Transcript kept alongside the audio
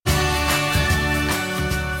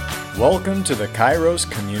Welcome to the Kairos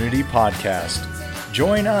Community Podcast.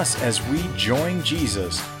 Join us as we join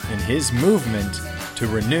Jesus in his movement to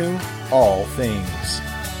renew all things.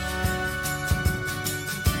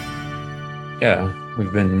 Yeah,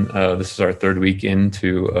 we've been, this is our third week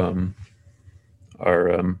into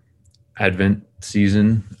our Advent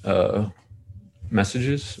season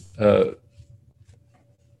messages.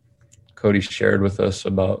 Cody shared with us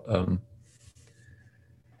about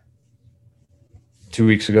 2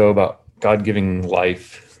 weeks ago about God giving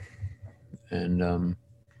life and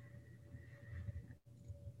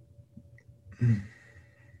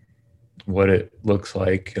what it looks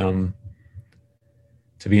like to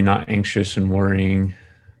be not anxious and worrying,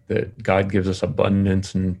 that God gives us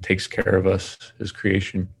abundance and takes care of us, his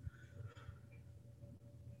creation.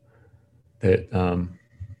 That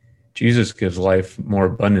Jesus gives life more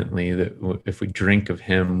abundantly, that if we drink of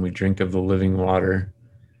him, we drink of the living water.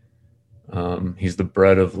 He's the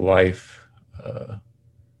bread of life.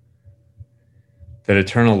 That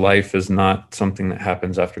eternal life is not something that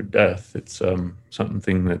happens after death. It's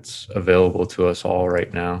something that's available to us all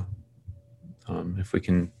right now. If we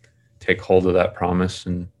can take hold of that promise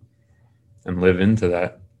and live into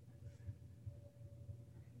that,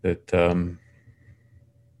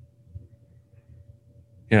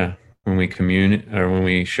 when we commune or when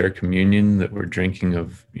we share communion, that we're drinking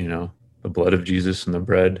of, the blood of Jesus and the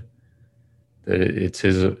bread, that it's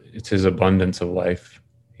his abundance of life.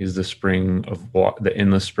 He's the spring of the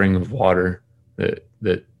endless spring of water that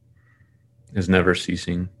is never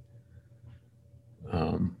ceasing.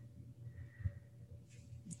 And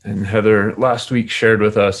Heather last week shared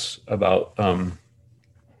with us about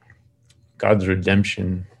God's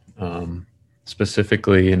redemption,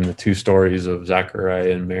 specifically in the two stories of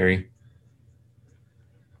Zachariah and Mary,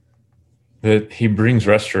 that he brings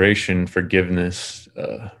restoration, forgiveness,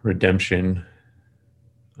 redemption,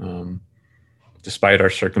 despite our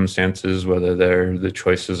circumstances, whether they're the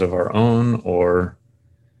choices of our own or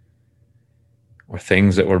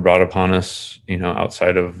things that were brought upon us,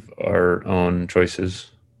 outside of our own choices,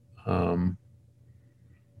 that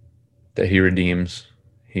he redeems.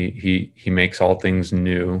 He makes all things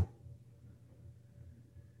new.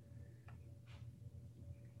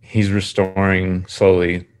 He's restoring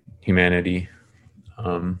slowly humanity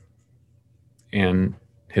and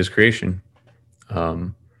his creation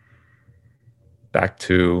back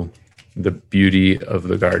to the beauty of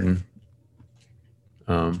the garden.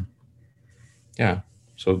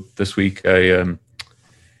 So this week I'm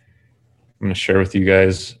going to share with you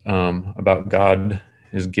guys about God,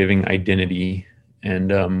 his giving identity,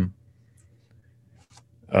 and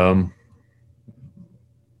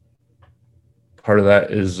part of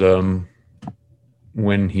that is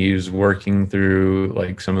when he's working through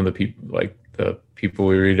some of the people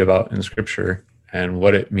we read about in Scripture, and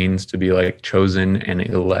what it means to be chosen and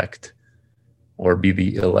elect, or be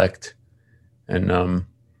the elect. And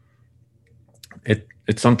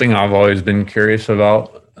it's something I've always been curious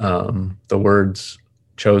about, the words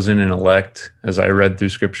chosen and elect, as I read through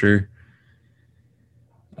Scripture.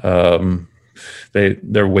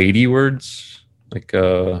 They're weighty words,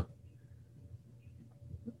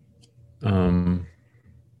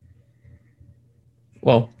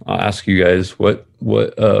 well, I'll ask you guys, what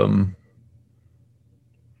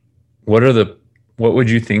would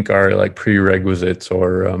you think are prerequisites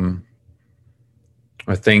or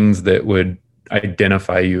things that would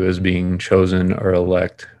identify you as being chosen or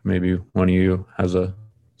elect? Maybe one of you has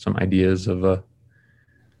some ideas of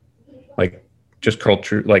just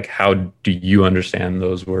culture, how do you understand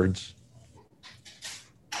those words?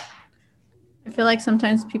 I feel like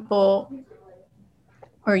sometimes you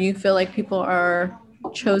feel like people are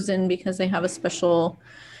chosen because they have a special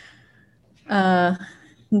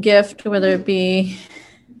gift, whether it be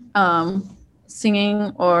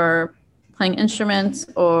singing or playing instruments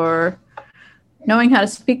or knowing how to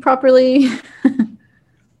speak properly.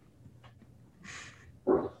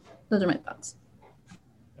 Those are my thoughts.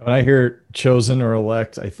 When I hear chosen or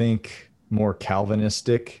elect, I think more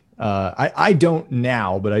Calvinistic. I don't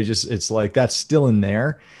now, but it's that's still in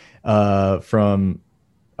there from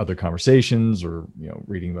other conversations or,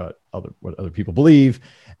 reading about what other people believe.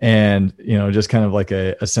 And, just kind of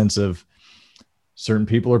a sense of certain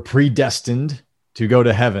people are predestined to go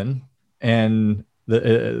to heaven, and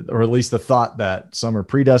or at least the thought that some are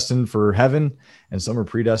predestined for heaven and some are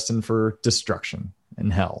predestined for destruction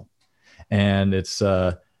and hell. And it's,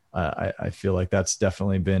 I feel like that's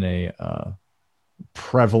definitely been a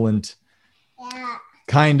prevalent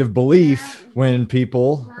kind of belief when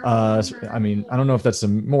people, I mean, I don't know if that's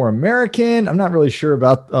more American. I'm not really sure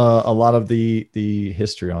about a lot of the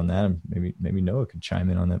history on that. Maybe Noah could chime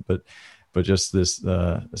in on that, but just this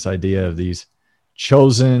idea of these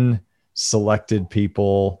chosen, selected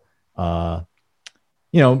people, because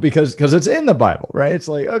it's in the Bible, right? It's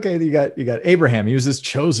like, okay, you got Abraham. He was this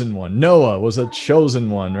chosen one. Noah was a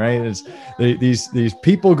chosen one, right? It's these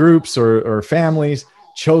people groups or families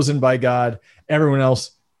chosen by God. Everyone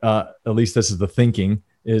else, at least this is the thinking,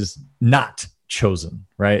 is not chosen,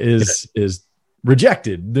 right? Is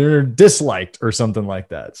rejected. They're disliked or something like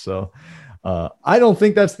that. So I don't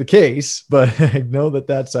think that's the case, but I know that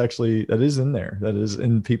that is in there. That is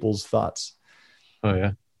in people's thoughts. Oh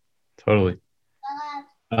yeah, totally.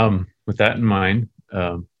 With that in mind,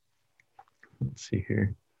 let's see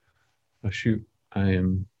here. Oh shoot, I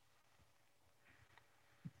am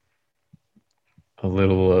a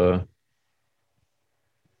little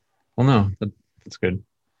well, no, that's good.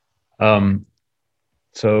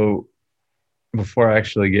 So before I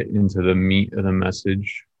actually get into the meat of the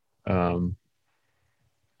message, I'd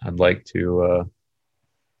like to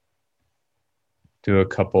do a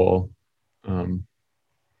couple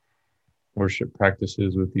worship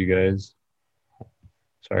practices with you guys.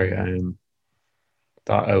 Sorry,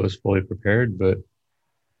 thought I was fully prepared, but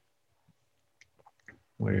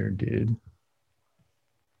where did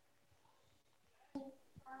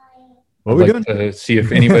what are we doing? To see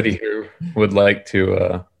if anybody here would like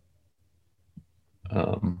to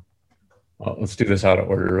well, let's do this out of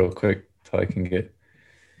order real quick till I can get.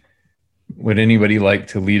 Would anybody like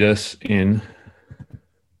to lead us in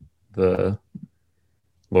the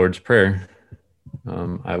Lord's Prayer?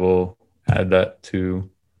 I will add that to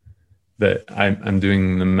that. I'm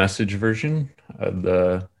doing the message version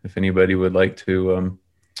of if anybody would like to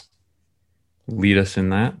lead us in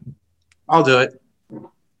that. I'll do it.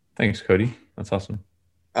 Thanks, Cody. That's awesome.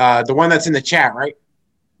 The one that's in the chat, right?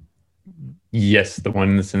 Yes, the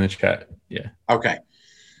one that's in the chat. Yeah. Okay.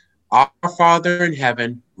 Our Father in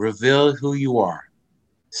heaven, reveal who you are.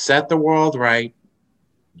 Set the world right.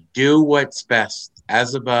 Do what's best,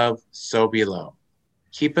 as above, so below.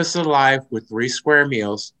 Keep us alive with 3 square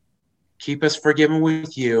meals. Keep us forgiven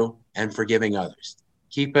with you and forgiving others.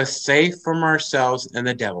 Keep us safe from ourselves and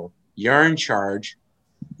the devil. You're in charge.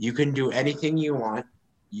 You can do anything you want.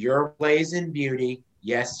 Your blaze and beauty.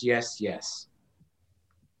 Yes, yes, yes.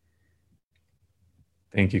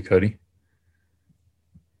 Thank you, Cody.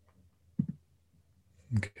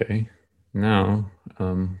 Okay. Now,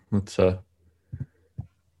 let's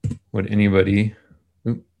would anybody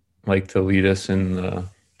like to lead us in the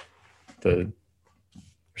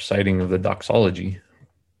reciting of the doxology?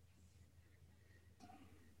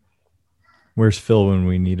 Where's Phil when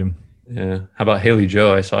we need him? Yeah. How about Haley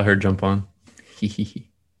Joe? I saw her jump on.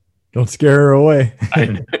 Don't scare her away. I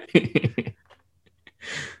know.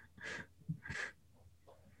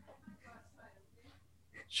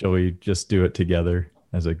 Shall we just do it together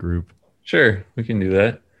as a group? Sure, we can do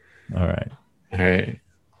that. All right. All right.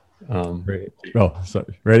 Great. Oh,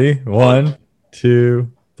 sorry. Ready? 1,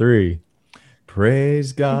 2, 3.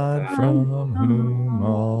 Praise God from whom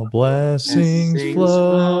all blessings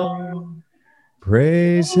flow.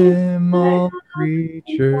 Praise him, all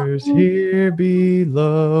creatures here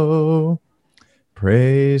below.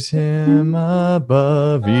 Praise him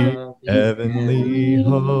above each heavenly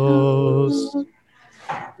host.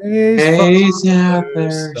 Praise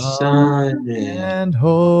Father, Son, and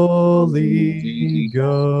Holy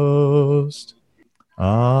Ghost.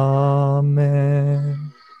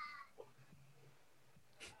 Amen.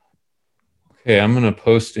 Okay, I'm gonna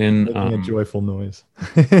post in a joyful noise.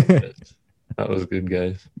 That was good,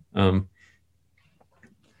 guys. I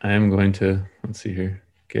am going to, let's see here,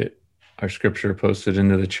 get our scripture posted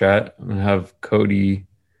into the chat. I'm gonna have Cody.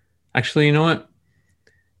 Actually, you know what?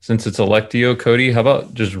 Since it's Electio, Cody, how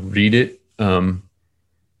about just read it?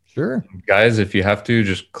 Sure. Guys, if you have to,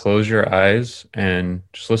 just close your eyes and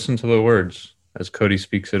just listen to the words as Cody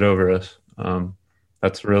speaks it over us.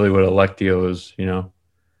 That's really what Electio is,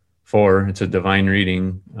 for. It's a divine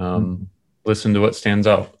reading. Listen to what stands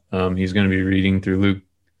out. He's going to be reading through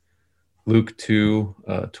Luke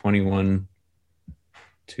 2, 21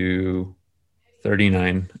 to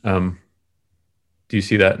 39. Do you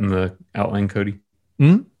see that in the outline, Cody?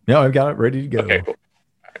 Mm-hmm. Yeah, I've got it ready to go. Okay, cool.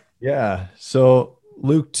 Yeah. So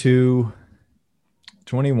Luke 2,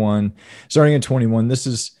 21, starting at 21, this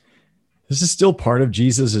is still part of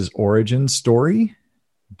Jesus's origin story,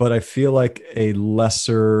 but I feel like a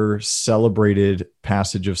lesser celebrated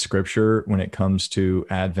passage of scripture when it comes to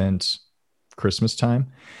Advent, Christmas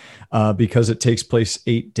time, because it takes place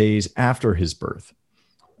 8 days after his birth.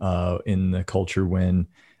 in the culture when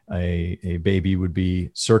a baby would be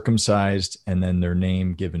circumcised and then their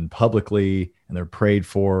name given publicly and they're prayed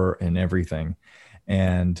for and everything.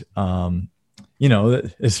 And,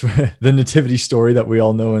 it's the nativity story that we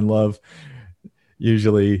all know and love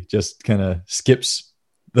usually just kind of skips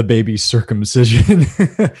the baby's circumcision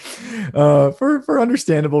for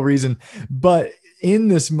understandable reason. But in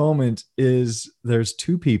this moment there's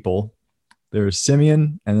two people. There's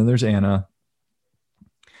Simeon and then there's Anna.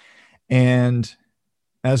 And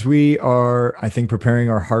as we are, I think, preparing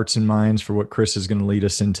our hearts and minds for what Chris is going to lead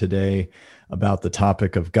us in today about the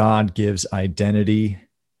topic of God gives identity,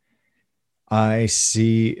 I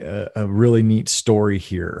see a really neat story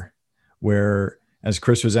here where, as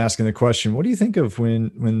Chris was asking the question, what do you think of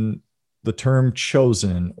when the term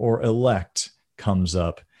chosen or elect comes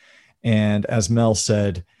up? And as Mel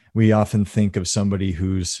said, we often think of somebody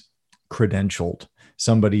who's credentialed,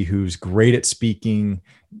 somebody who's great at speaking,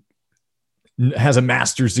 has a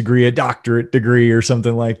master's degree, a doctorate degree, or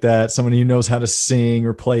something like that. Somebody who knows how to sing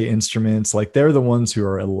or play instruments. Like they're the ones who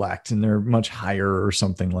are elect and they're much higher or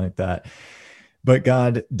something like that. But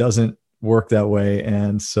God doesn't work that way.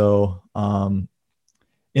 And so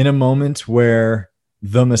in a moment where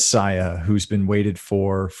the Messiah, who's been waited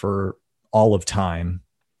for all of time,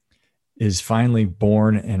 is finally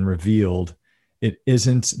born and revealed, it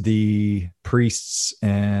isn't the priests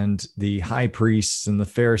and the high priests and the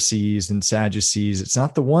Pharisees and Sadducees. It's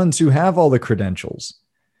not the ones who have all the credentials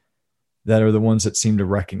that are the ones that seem to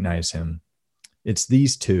recognize him. It's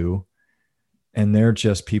these two, and they're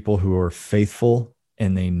just people who are faithful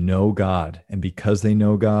and they know God. And because they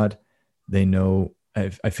know God, they know,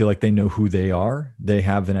 I feel like they know who they are. They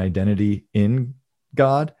have an identity in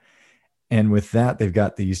God. And with that, they've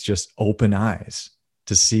got these just open eyes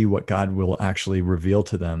to see what God will actually reveal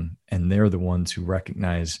to them. And they're the ones who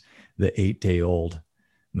recognize the 8-day-old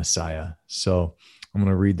Messiah. So I'm going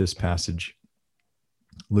to read this passage,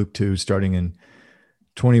 Luke 2, starting in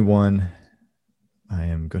 21. I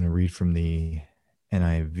am going to read from the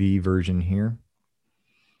NIV version here.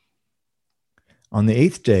 On the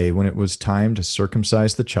 8th day, when it was time to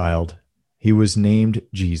circumcise the child, he was named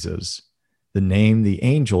Jesus, the name the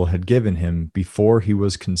angel had given him before he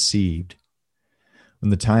was conceived. When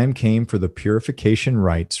the time came for the purification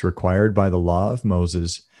rites required by the law of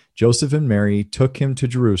Moses, Joseph and Mary took him to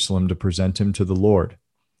Jerusalem to present him to the Lord.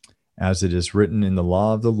 As it is written in the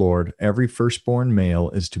law of the Lord, every firstborn male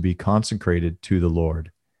is to be consecrated to the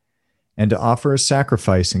Lord, and to offer a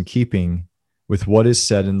sacrifice in keeping with what is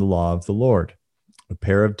said in the law of the Lord, a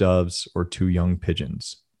pair of doves or 2 young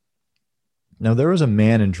pigeons. Now there was a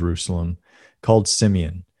man in Jerusalem called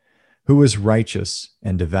Simeon, who was righteous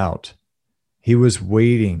and devout. He was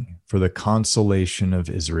waiting for the consolation of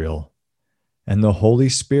Israel, and the Holy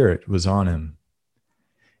Spirit was on him.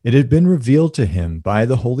 It had been revealed to him by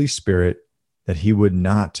the Holy Spirit that he would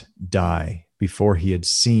not die before he had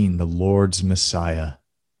seen the Lord's Messiah.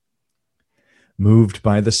 Moved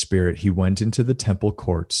by the Spirit, he went into the temple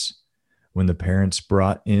courts. When the parents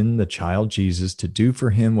brought in the child Jesus to do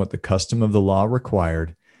for him what the custom of the law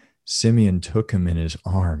required, Simeon took him in his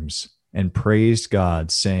arms and praised God,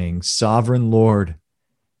 saying, "Sovereign Lord,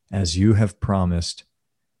 as you have promised,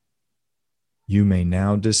 you may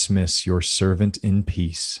now dismiss your servant in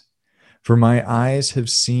peace, for my eyes have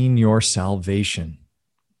seen your salvation,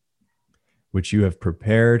 which you have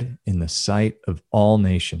prepared in the sight of all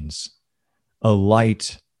nations, a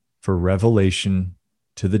light for revelation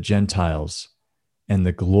to the Gentiles and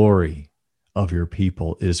the glory of your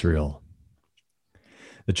people Israel."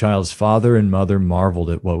 The child's father and mother marveled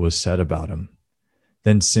at what was said about him.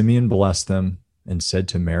 Then Simeon blessed them and said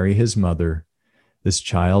to Mary, his mother, "This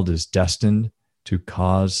child is destined to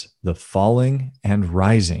cause the falling and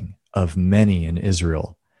rising of many in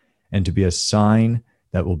Israel, and to be a sign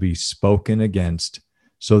that will be spoken against,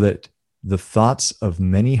 so that the thoughts of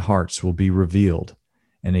many hearts will be revealed,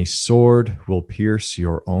 and a sword will pierce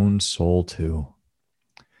your own soul too."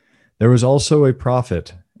 There was also a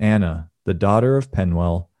prophet, Anna, the daughter of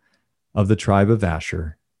Penuel, of the tribe of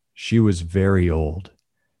Asher. She was very old.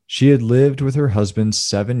 She had lived with her husband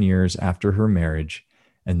 7 years after her marriage,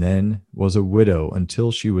 and then was a widow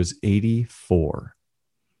until she was 84.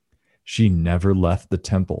 She never left the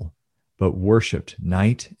temple, but worshipped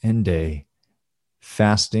night and day,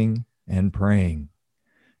 fasting and praying.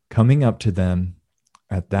 Coming up to them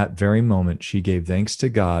at that very moment, she gave thanks to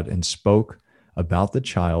God and spoke about the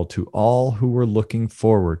child to all who were looking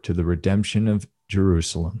forward to the redemption of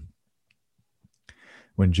Jerusalem.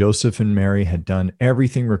 When Joseph and Mary had done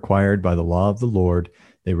everything required by the law of the Lord,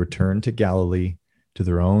 they returned to Galilee, to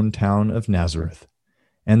their own town of Nazareth.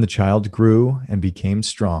 And the child grew and became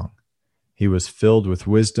strong. He was filled with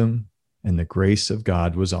wisdom, and the grace of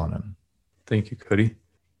God was on him. Thank you, Cody.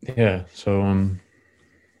 Yeah. So,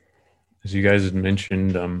 as you guys had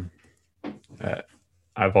mentioned, uh,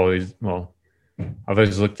 I've always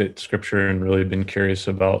looked at scripture and really been curious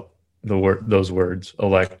about those words,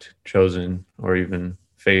 elect, chosen, or even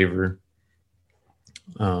favor.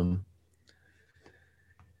 And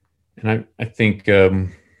I think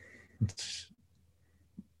it's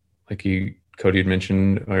like Cody had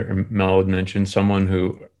mentioned, or Mel had mentioned, someone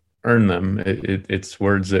who earned them. It's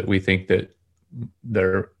words that we think that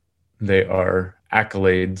they are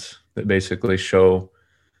accolades that basically show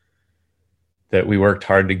that we worked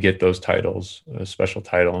hard to get those titles, a special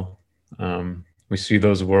title. We see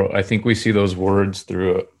those I think we see those words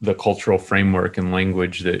through the cultural framework and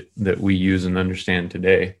language that we use and understand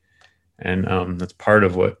today. And that's part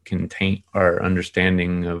of what can taint our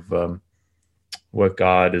understanding of what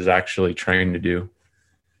God is actually trying to do.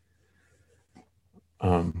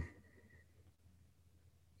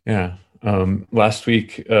 Last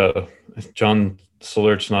week, John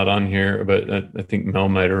Sillert's not on here, but I think Mel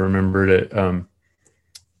might have remembered it.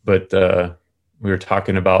 But we were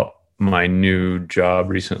talking about my new job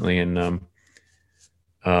recently, and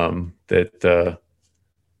that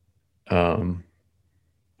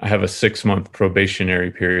I have a 6-month probationary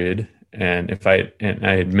period, and I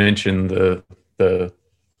had mentioned the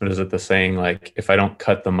what is it, the saying, like, if I don't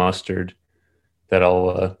cut the mustard, that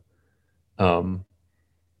I'll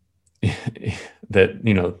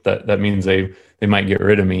that means they might get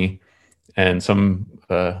rid of me. And some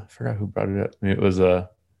I forgot who brought it up. It was it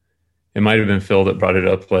might have been Phil that brought it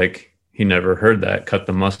up, like he never heard that, cut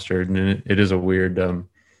the mustard. And it is a weird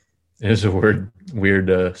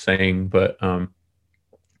saying, but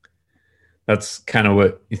that's kind of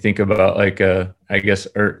what you think about, like I guess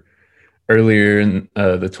earlier in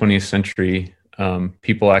the 20th century,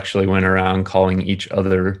 people actually went around calling each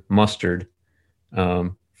other mustard.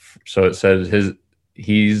 So it says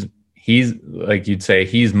he's like, you'd say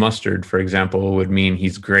he's mustard, for example, would mean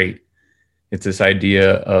he's great. It's this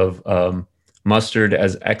idea of mustard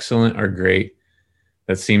as excellent or great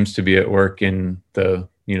that seems to be at work in the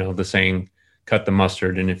saying, cut the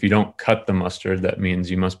mustard. And if you don't cut the mustard, that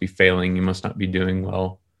means you must be failing. You must not be doing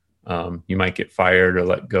well. You might get fired or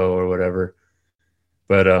let go or whatever.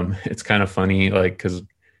 But it's kind of funny, like, because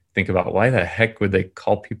think about, why the heck would they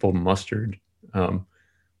call people mustard?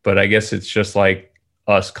 But I guess it's just like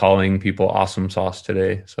us calling people awesome sauce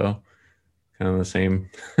today. So kind of the same.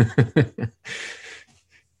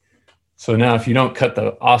 So now if you don't cut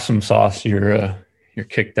the awesome sauce, you're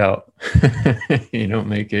kicked out. You don't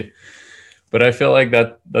make it. But I feel like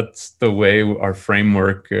that's the way our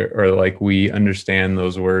framework, or like we understand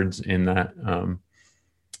those words in that.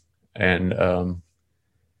 And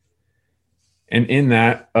in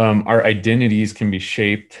that, our identities can be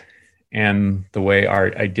shaped, and the way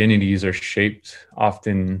our identities are shaped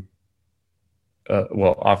often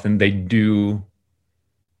they do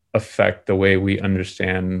affect the way we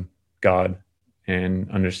understand God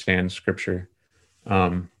and understand Scripture.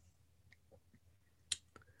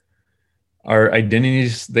 Our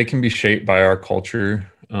identities, they can be shaped by our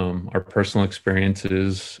culture, our personal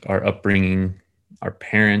experiences, our upbringing, our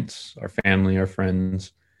parents, our family, our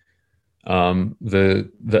friends, the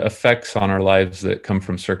effects on our lives that come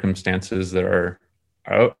from circumstances that are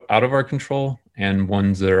out of our control, and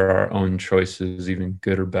ones that are our own choices, even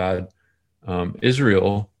good or bad.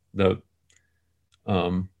 Israel, the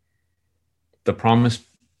promised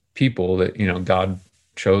people that God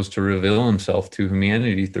chose to reveal himself to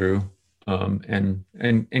humanity through, and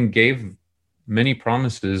gave many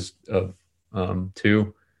promises of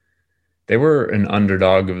to. They were an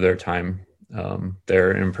underdog of their time.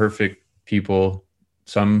 They're imperfect people,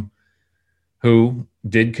 some who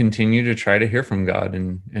did continue to try to hear from God,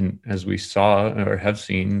 and as we saw or have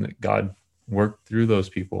seen, that God worked through those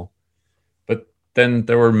people. But then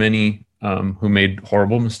there were many who made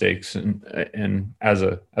horrible mistakes, and as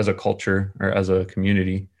a culture or as a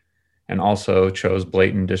community, and also chose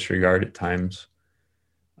blatant disregard at times,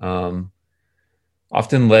 often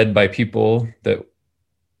led by people that,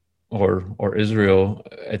 or Israel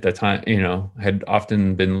at the time, had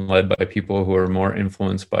often been led by people who were more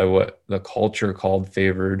influenced by what the culture called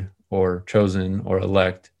favored or chosen or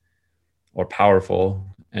elect or powerful,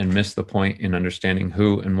 and missed the point in understanding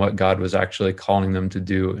who and what God was actually calling them to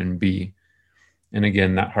do and be. And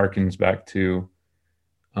again, that harkens back to,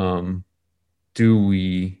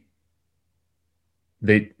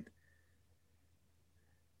 they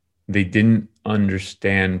didn't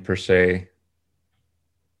understand per se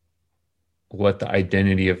what the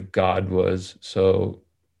identity of God was. So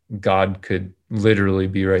God could literally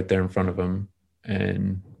be right there in front of them,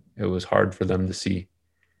 and it was hard for them to see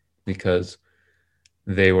because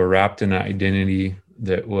they were wrapped in an identity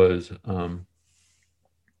that was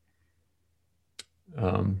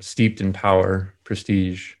steeped in power,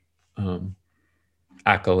 prestige,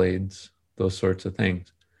 accolades, those sorts of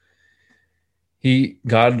things.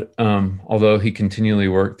 God, although he continually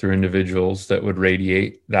worked through individuals that would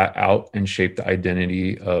radiate that out and shape the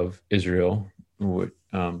identity of Israel,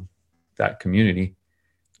 that community.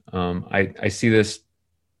 I see this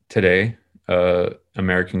today.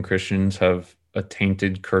 American Christians have a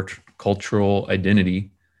tainted cultural identity.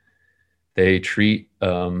 They treat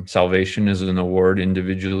salvation as an award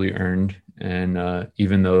individually earned, and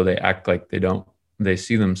even though they act like they don't, they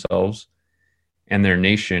see themselves and their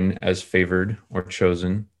nation as favored or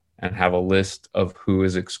chosen, and have a list of who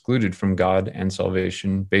is excluded from God and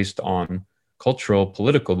salvation based on cultural,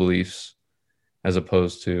 political beliefs, as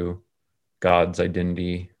opposed to God's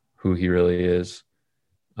identity, who he really is,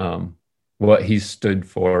 what he stood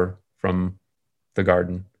for from the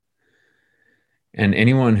garden. And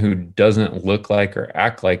anyone who doesn't look like or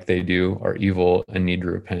act like they do are evil and need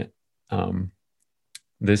to repent.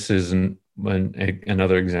 This is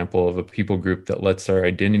another example of a people group that lets our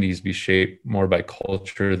identities be shaped more by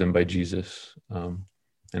culture than by Jesus. And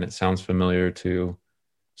it sounds familiar to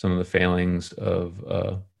some of the failings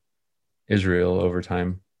of Israel over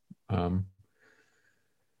time.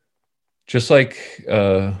 Just like,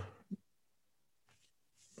 let's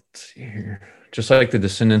see here, just like the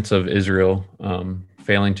descendants of Israel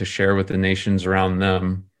failing to share with the nations around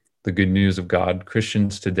them the good news of God,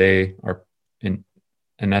 Christians today are in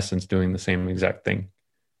essence doing the same exact thing.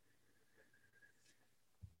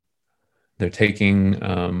 They're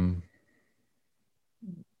taking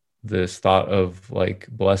this thought of like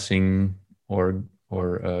blessing or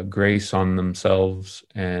grace on themselves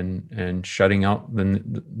and shutting out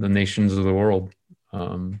the nations of the world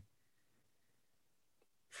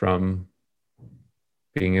from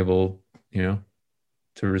being able,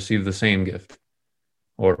 to receive the same gift,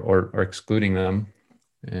 or excluding them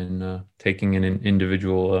and taking an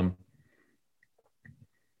individual,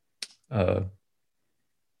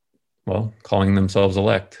 calling themselves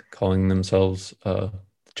elect, calling themselves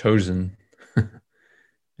chosen,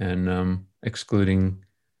 and excluding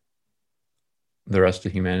the rest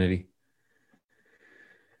of humanity.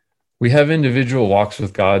 We have individual walks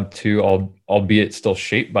with God too, albeit still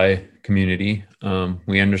shaped by community.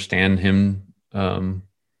 We understand him.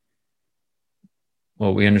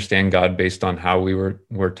 We understand God based on how we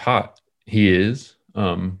were taught he is.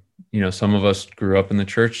 Some of us grew up in the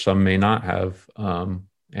church, some may not have.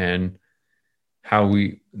 And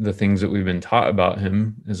the things that we've been taught about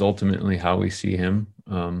him is ultimately how we see him.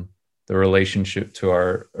 The relationship to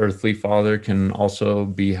our earthly father can also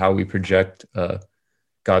be how we project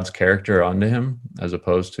God's character onto him, as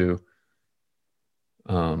opposed to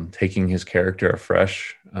taking his character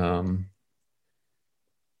afresh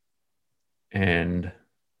and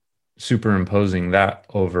superimposing that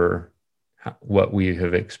over what we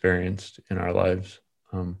have experienced in our lives.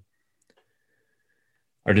 Our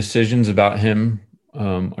decisions about him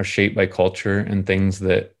are shaped by culture and things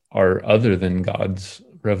that are other than God's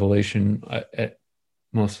revelation at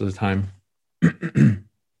most of the time.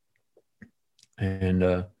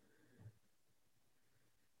 And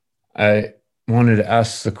I wanted to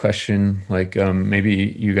ask the question, like, maybe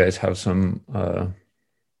you guys have some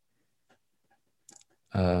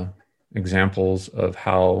examples of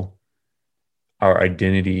how our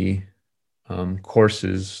identity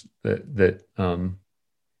courses that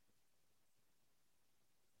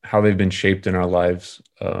how they've been shaped in our lives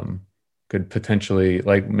could potentially,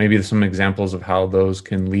 like, maybe some examples of how those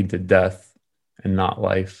can lead to death and not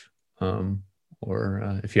life,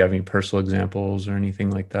 or if you have any personal examples or anything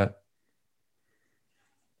like that.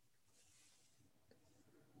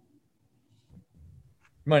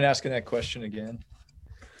 You mind asking that question again?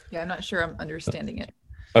 Yeah, I'm not sure I'm understanding it.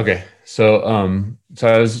 Okay, so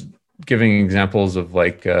I was giving examples of,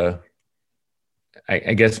 like,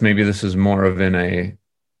 I guess maybe this is more of in a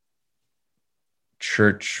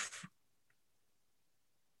church.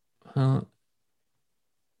 How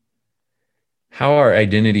our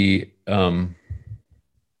identity, any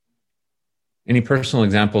personal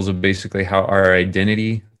examples of basically how our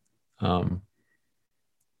identity, our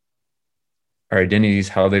identities,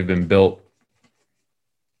 how they've been built,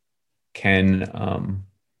 can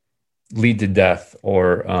lead to death,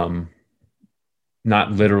 or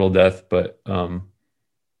not literal death, but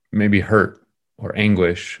maybe hurt or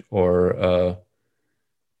anguish, or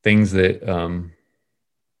things that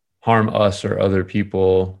harm us or other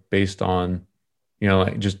people based on you know,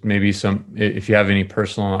 like just maybe if you have any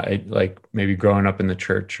personal, like maybe growing up in the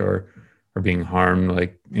church or being harmed,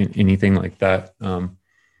 like anything like that,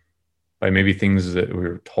 by maybe things that we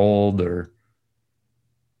were told or,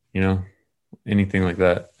 you know, anything like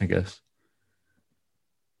that, I guess.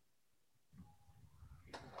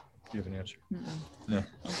 Do you have an answer? Mm-mm. No.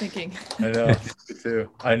 I'm thinking. I know, me too.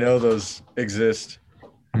 I know those exist.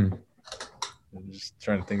 Hmm. I'm just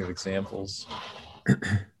trying to think of examples.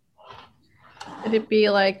 Could it be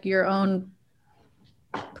like your own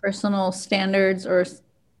personal standards and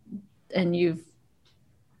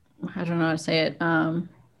I don't know how to say it,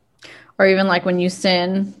 or even like when you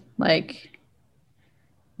sin, like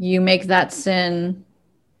you make that sin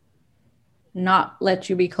not let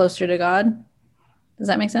you be closer to God. Does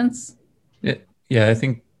that make sense? Yeah, I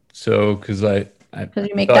think so. Because because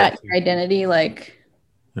you make that your identity, like,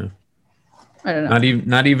 yeah. I don't know.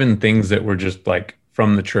 Not even things that were just like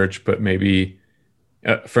from the church, but maybe,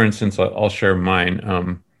 for instance, I'll share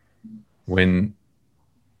mine. When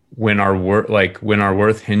our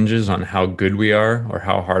worth hinges on how good we are or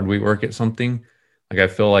how hard we work at something, like I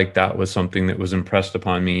feel like that was something that was impressed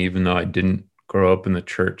upon me, even though I didn't grow up in the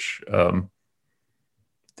church.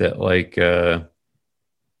 That like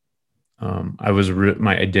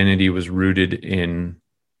my identity was rooted in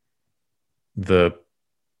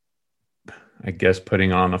I guess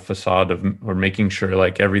putting on a facade or making sure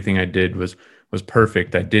like everything I did was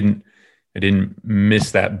perfect. I didn't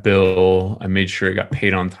miss that bill. I made sure it got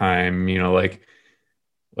paid on time. You know, like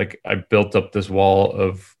I built up this wall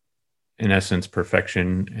of, in essence,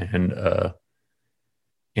 perfection, and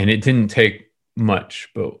it didn't take much,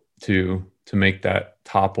 but to make that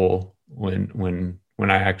topple when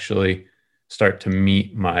I actually start to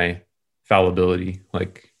meet my fallibility,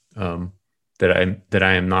 like that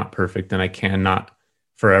I am not perfect and I cannot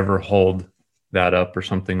forever hold that up or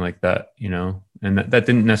something like that, you know. And that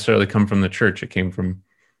didn't necessarily come from the church. It came from,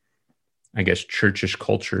 I guess, churchish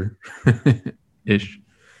culture ish.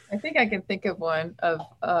 I think I can think of one of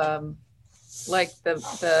like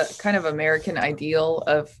the kind of American ideal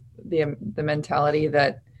of the mentality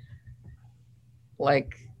that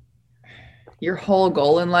like your whole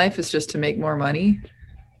goal in life is just to make more money,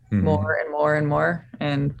 more and more and more,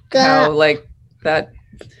 and how like that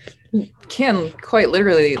can quite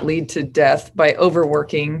literally lead to death by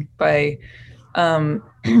overworking, by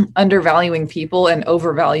undervaluing people and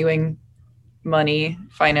overvaluing money,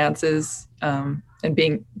 finances, and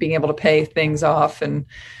being able to pay things off and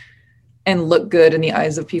look good in the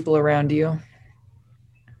eyes of people around you.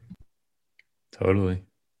 Totally.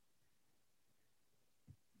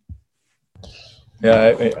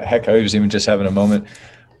 Yeah, heck, I was even just having a moment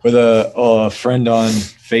with a friend on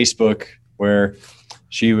Facebook where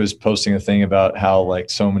she was posting a thing about how like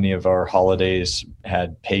so many of our holidays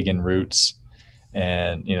had pagan roots,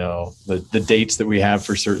 and you know the dates that we have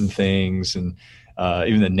for certain things, and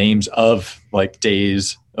even the names of like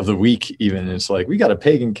days of the week. Even it's like we got a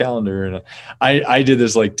pagan calendar, and I did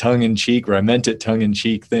this like tongue in cheek, where I meant it tongue in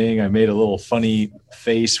cheek thing. I made a little funny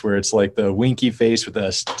face where it's like the winky face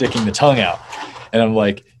with sticking the tongue out, and I'm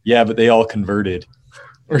like, yeah, but they all converted,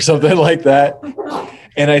 or something like that.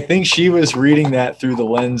 And I think she was reading that through the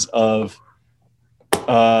lens of,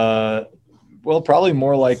 well, probably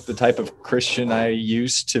more like the type of Christian I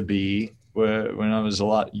used to be when I was a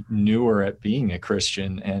lot newer at being a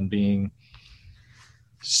Christian and being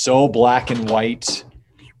so black and white.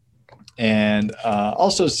 And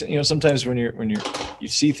also, you know, sometimes when you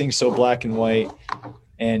see things so black and white,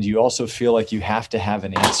 and you also feel like you have to have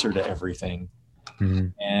an answer to everything. Mm-hmm.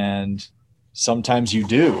 And sometimes you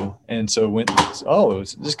do. And so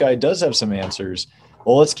this guy does have some answers.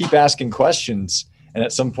 Well, let's keep asking questions. And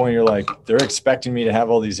at some point you're like, they're expecting me to have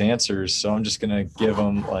all these answers, so I'm just going to give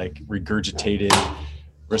them like regurgitated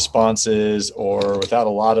responses, or without a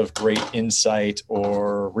lot of great insight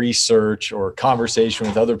or research or conversation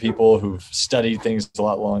with other people who've studied things a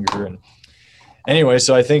lot longer. And anyway,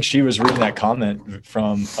 so I think she was reading that comment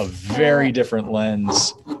from a very different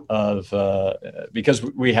lens of, because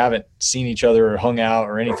we haven't seen each other or hung out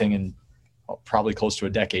or anything in probably close to a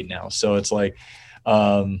decade now. So it's like,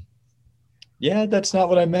 yeah, that's not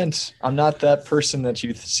what I meant. I'm not that person that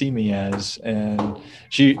you see me as. And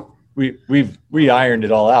we ironed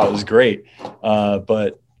it all out. It was great.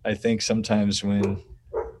 But I think sometimes when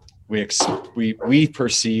we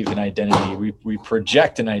perceive an identity, we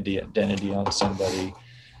project an identity on somebody,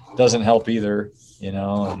 doesn't help either, you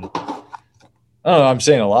know. And I don't know, I'm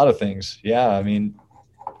saying a lot of things. Yeah. I mean,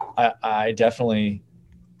 I definitely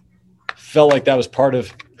felt like that was part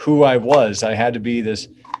of who I was. I had to be this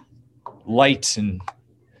light and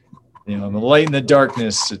You know, I'm a light in the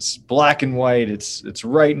darkness. It's black and white. It's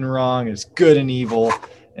right and wrong. It's good and evil.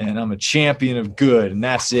 And I'm a champion of good. And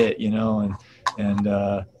that's it, you know? And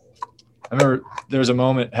I remember there was a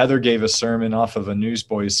moment Heather gave a sermon off of a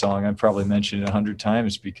Newsboys song. I've probably mentioned it 100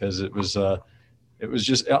 times because it was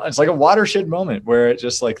just, it's like a watershed moment where it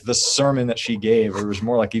just like the sermon that she gave, it was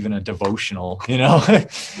more like even a devotional, you know,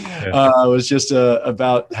 it was just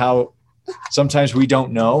about how sometimes we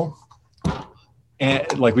don't know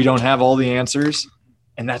and like, we don't have all the answers,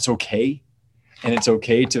 and that's okay. And it's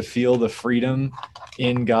okay to feel the freedom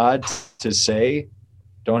in God to say,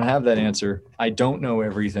 don't have that answer. I don't know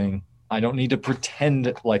everything. I don't need to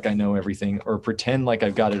pretend like I know everything or pretend like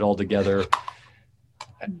I've got it all together.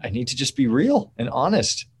 I need to just be real and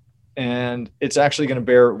honest. And it's actually going to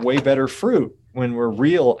bear way better fruit when we're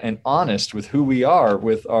real and honest with who we are,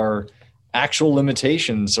 with our actual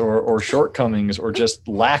limitations or shortcomings or just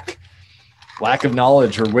lack of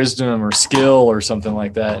knowledge or wisdom or skill or something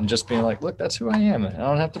like that. And just being like, look, that's who I am. I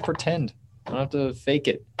don't have to pretend. I don't have to fake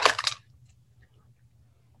it.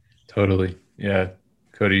 Totally. Yeah.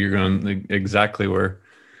 Cody, you're going exactly where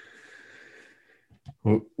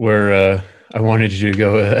I wanted you to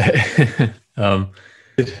go with that.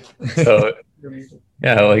 So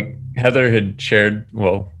yeah, like Heather had shared,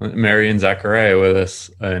 well, Mary and Zachariah with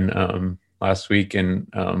us and last week,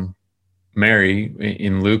 and Mary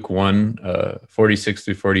in Luke 1, 46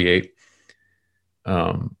 through 48,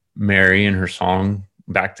 Mary in her song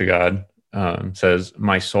Back to God says,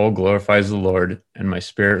 "My soul glorifies the Lord, and my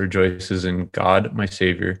spirit rejoices in God, my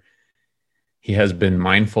Savior. He has been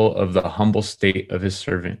mindful of the humble state of his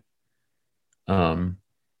servant."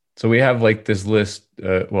 So we have like this list.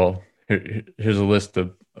 Here's a list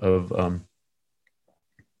of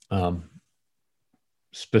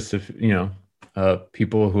specific,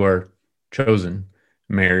 people who are chosen.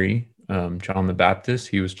 Mary, John the Baptist,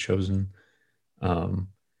 he was chosen.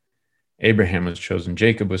 Abraham was chosen.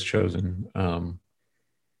 Jacob was chosen.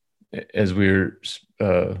 As we were,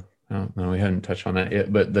 no, we hadn't touched on that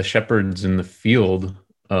yet, but the shepherds in the field,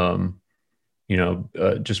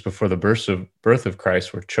 just before the birth of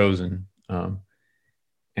Christ were chosen.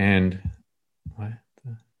 And what?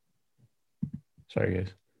 Sorry,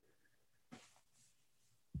 guys.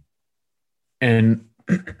 And,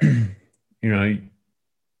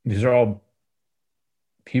 these are all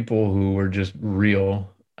people who were just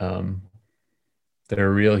real. They're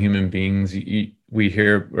real human beings. We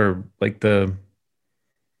hear, or like the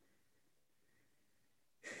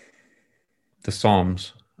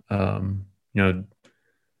Psalms, are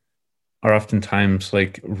oftentimes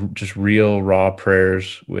like just real raw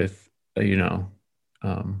prayers with,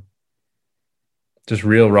 just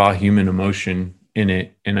real raw human emotion in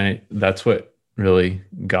it. And that's what really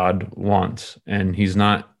God wants. And he's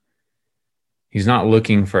not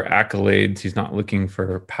looking for accolades. He's not looking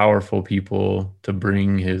for powerful people to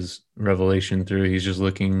bring his revelation through. He's just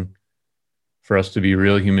looking for us to be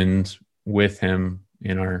real humans with him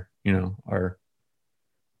in our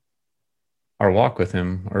walk with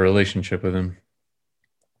him, our relationship with him.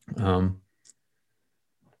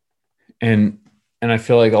 And I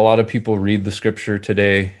feel like a lot of people read the scripture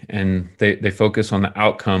today and they focus on the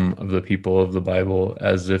outcome of the people of the Bible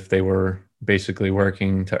as if they were basically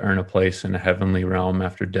working to earn a place in a heavenly realm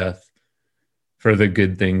after death for the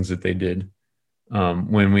good things that they did.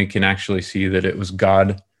 When we can actually see that it was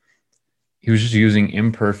God. He was just using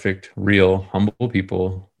imperfect, real, humble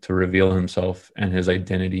people to reveal himself and his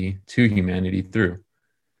identity to humanity through.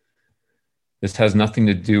 This has nothing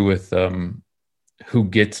to do with who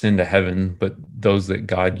gets into heaven, but those that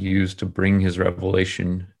God used to bring his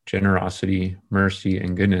revelation, generosity, mercy,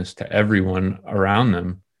 and goodness to everyone around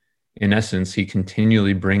them. In essence, he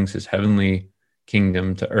continually brings his heavenly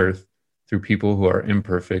kingdom to earth through people who are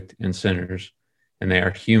imperfect and sinners, and they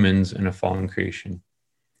are humans in a fallen creation.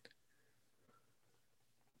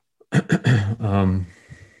 I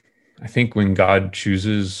think when God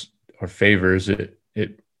chooses or favors it,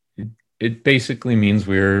 it basically means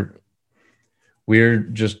we're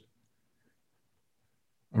just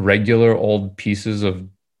regular old pieces of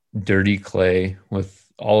dirty clay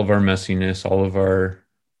with all of our messiness, all of our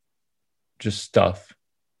just stuff.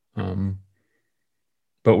 But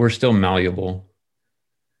we're still malleable,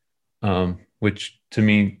 which to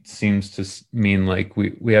me seems to mean like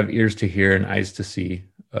we have ears to hear and eyes to see.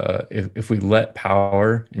 If we let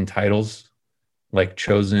power and titles like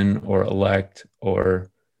chosen or elect or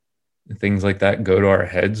things like that go to our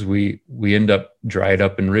heads, we end up dried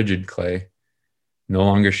up and rigid clay, no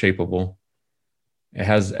longer shapeable. It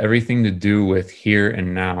has everything to do with here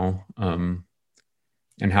and now,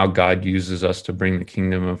 and how God uses us to bring the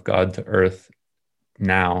kingdom of God to earth,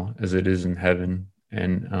 now as it is in heaven.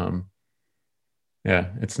 And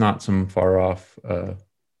it's not some far off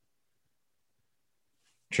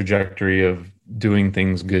trajectory of doing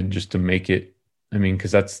things good just to make it. I mean,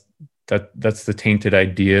 because that's the tainted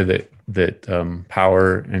idea that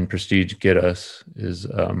power and prestige get us, is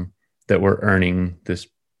that we're earning this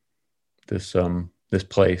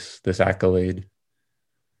place, this accolade.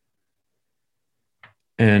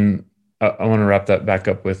 And I want to wrap that back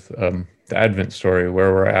up with the Advent story,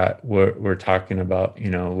 where we're at. We're talking about,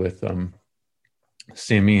 with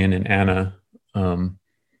Simeon and Anna.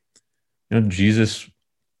 Jesus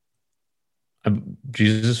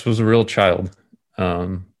was a real child.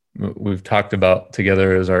 We've talked about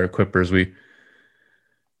together as our equippers.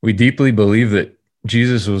 We deeply believe that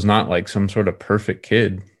Jesus was not like some sort of perfect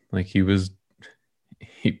kid. Like he was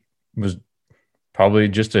probably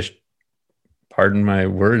just pardon my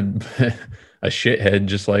word, a shithead,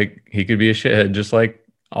 just like he could be a shithead, just like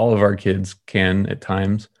all of our kids can at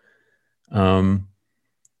times. But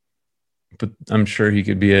I'm sure he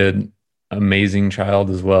could be an amazing child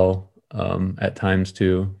as well, at times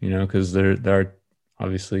too, because there are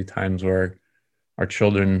obviously times where our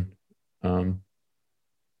children,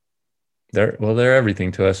 they're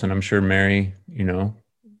everything to us. And I'm sure Mary,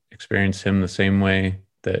 experienced him the same way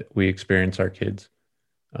that we experience our kids.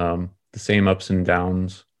 The same ups and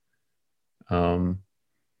downs.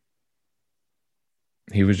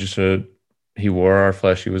 He wore our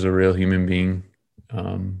flesh. He was a real human being,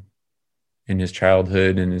 in his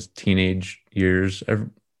childhood and his teenage years.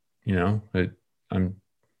 I'm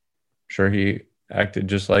sure he acted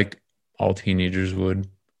just like all teenagers would.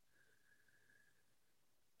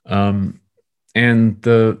 And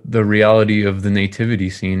the reality of the nativity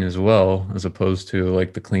scene as well, as opposed to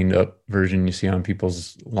like the cleaned up version you see on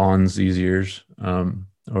people's lawns these years,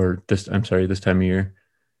 this time of year.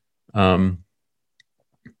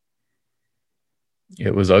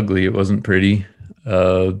 It was ugly. It wasn't pretty.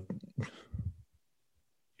 It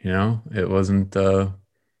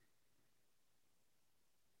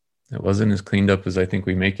wasn't as cleaned up as I think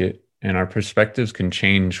we make it. And our perspectives can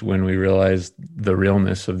change when we realize the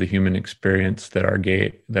realness of the human experience that our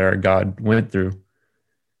God went through,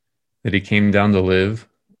 that he came down to live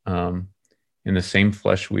in the same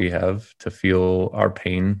flesh we have, to feel our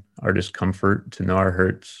pain, our discomfort, to know our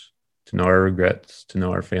hurts, to know our regrets, to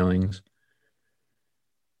know our failings.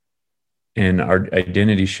 And our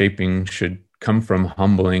identity shaping should come from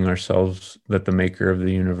humbling ourselves that the maker of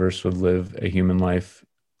the universe would live a human life,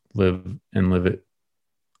 live it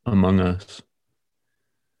among us.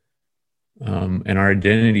 And our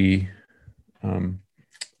identity,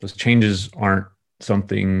 those changes aren't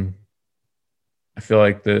something, I feel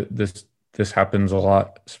like this happens a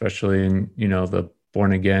lot, especially in, the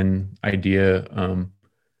born again idea,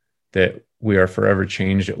 that we are forever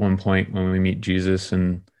changed at one point when we meet Jesus,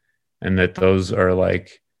 and that those are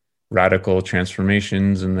like radical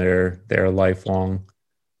transformations, and they're lifelong,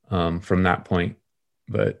 from that point.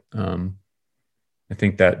 But, I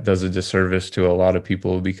think that does a disservice to a lot of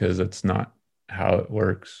people, because it's not how it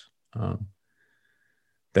works.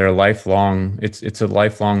 They're lifelong. It's a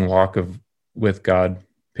lifelong walk with God,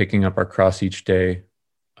 picking up our cross each day,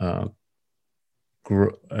 and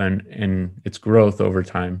it's growth over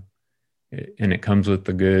time, and it comes with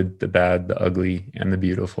the good, the bad, the ugly, and the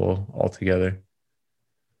beautiful all together.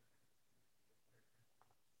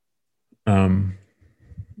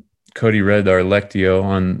 Cody read our Lectio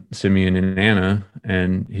on Simeon and Anna,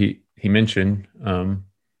 and he mentioned, that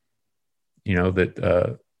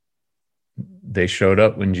they showed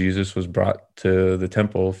up when Jesus was brought to the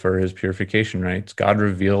temple for his purification rites. God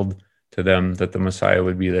revealed to them that the Messiah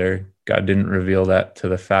would be there. God didn't reveal that to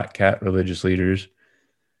the fat cat religious leaders,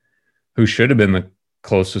 who should have been the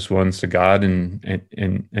closest ones to God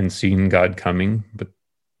and seen God coming, but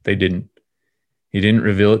they didn't. He didn't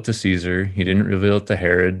reveal it to Caesar. He didn't reveal it to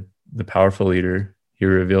Herod, the powerful leader. He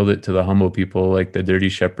revealed it to the humble people, like the dirty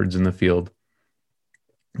shepherds in the field.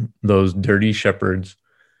 Those dirty shepherds,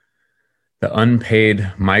 the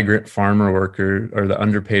unpaid migrant farmer worker, or the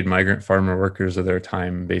underpaid migrant farmer workers of their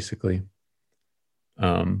time, basically.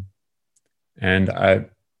 And I'd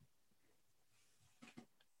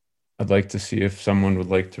like to see if someone would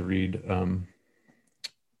like to read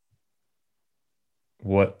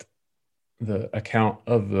what the account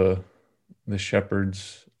of the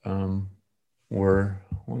shepherds were.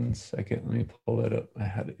 1 second, let me pull that up. I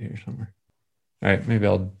had it here somewhere. All right, maybe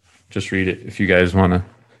I'll just read it if you guys want to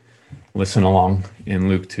listen along in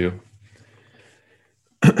Luke 2.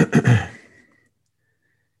 And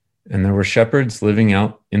there were shepherds living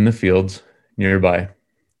out in the fields nearby,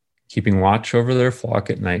 keeping watch over their flock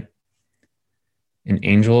at night. An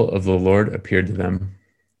angel of the Lord appeared to them,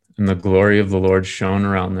 and the glory of the Lord shone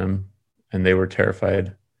around them, and they were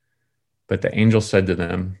terrified. But the angel said to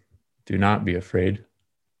them, "Do not be afraid.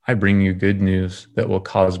 I bring you good news that will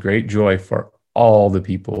cause great joy for all the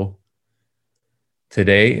people.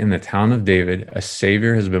 Today in the town of David, a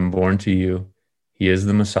Savior has been born to you. He is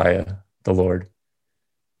the Messiah, the Lord.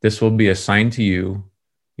 This will be a sign to you.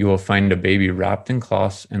 You will find a baby wrapped in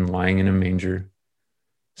cloths and lying in a manger."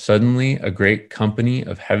 Suddenly, a great company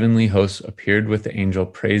of heavenly hosts appeared with the angel,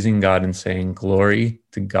 praising God and saying, "Glory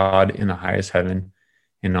to God in the highest heaven,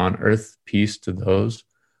 and on earth peace to those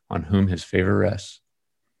on whom his favor rests."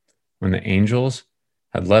 When the angels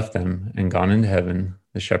had left them and gone into heaven,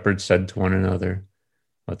 the shepherds said to one another,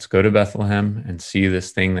 "Let's go to Bethlehem and see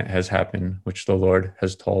this thing that has happened, which the Lord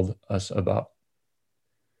has told us about."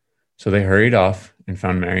 So they hurried off and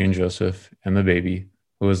found Mary and Joseph and the baby,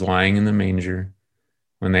 who was lying in the manger.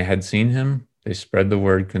 When they had seen him, they spread the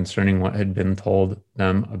word concerning what had been told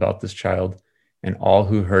them about this child, and all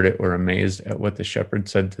who heard it were amazed at what the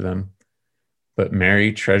shepherds said to them. But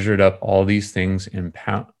Mary treasured up all these things and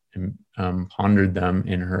pondered them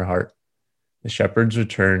in her heart. The shepherds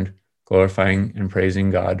returned, glorifying and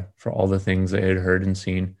praising God for all the things they had heard and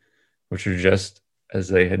seen, which were just as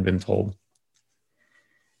they had been told.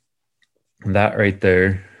 And that right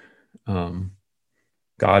there,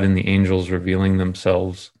 God and the angels revealing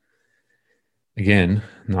themselves, again,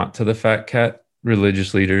 not to the fat cat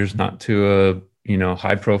religious leaders, not to a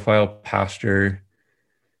high profile pastor,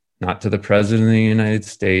 not to the president of the United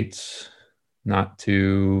States, not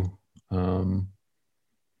to the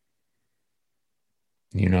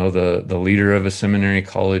leader of a seminary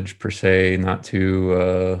college per se, not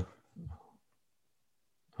to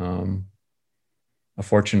a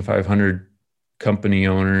Fortune 500 company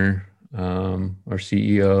owner or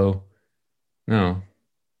CEO. No,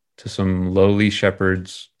 to some lowly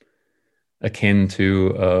shepherds akin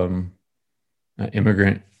to an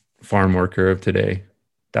immigrant farm worker of today.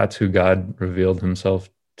 That's who God revealed himself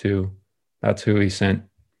to. That's who he sent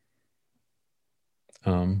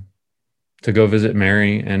to go visit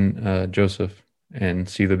Mary and Joseph and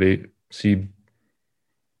see the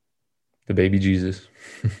baby Jesus.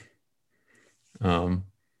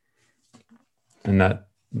 And that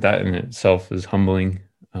in itself is humbling.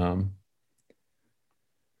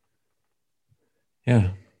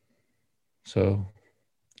 So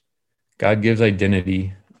God gives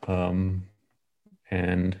identity, and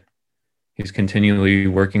he's continually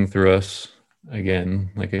working through us, again,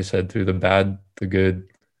 like I said, through the bad, the good,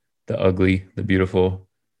 the ugly, the beautiful.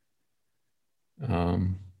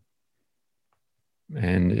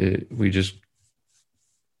 We just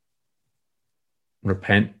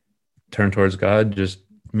repent, turn towards God, just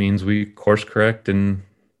means we course correct and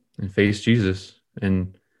face Jesus,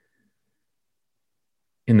 and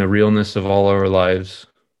in the realness of all our lives,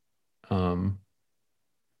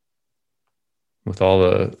 with all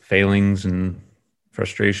the failings and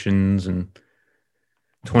frustrations and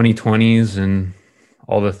 2020s and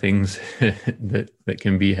all the things that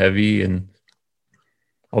can be heavy and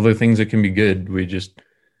all the things that can be good. We just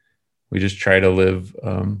try to live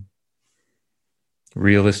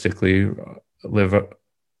realistically,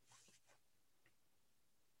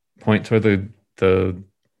 point toward the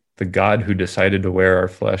God who decided to wear our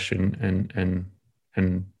flesh and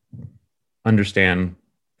understand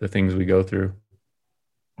the things we go through.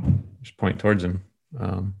 Just point towards him.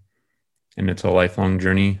 And it's a lifelong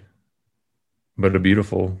journey, but a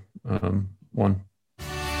beautiful one.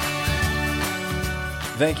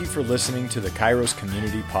 Thank you for listening to the Kairos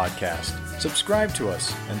Community Podcast. Subscribe to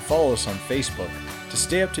us and follow us on Facebook to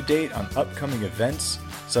stay up to date on upcoming events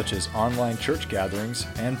such as online church gatherings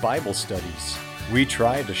and Bible studies. We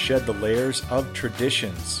try to shed the layers of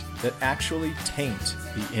traditions that actually taint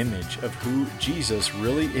the image of who Jesus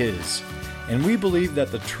really is. And we believe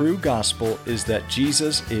that the true gospel is that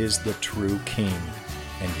Jesus is the true King,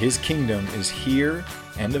 and his kingdom is here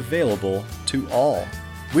and available to all.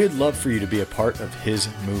 We'd love for you to be a part of his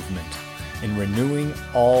movement in renewing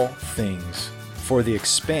all things for the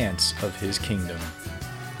expanse of his kingdom.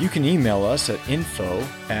 You can email us at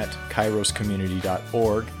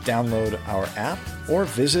info@kairoscommunity.org, download our app, or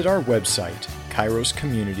visit our website,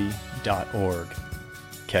 kairoscommunity.org.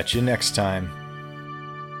 Catch you next time.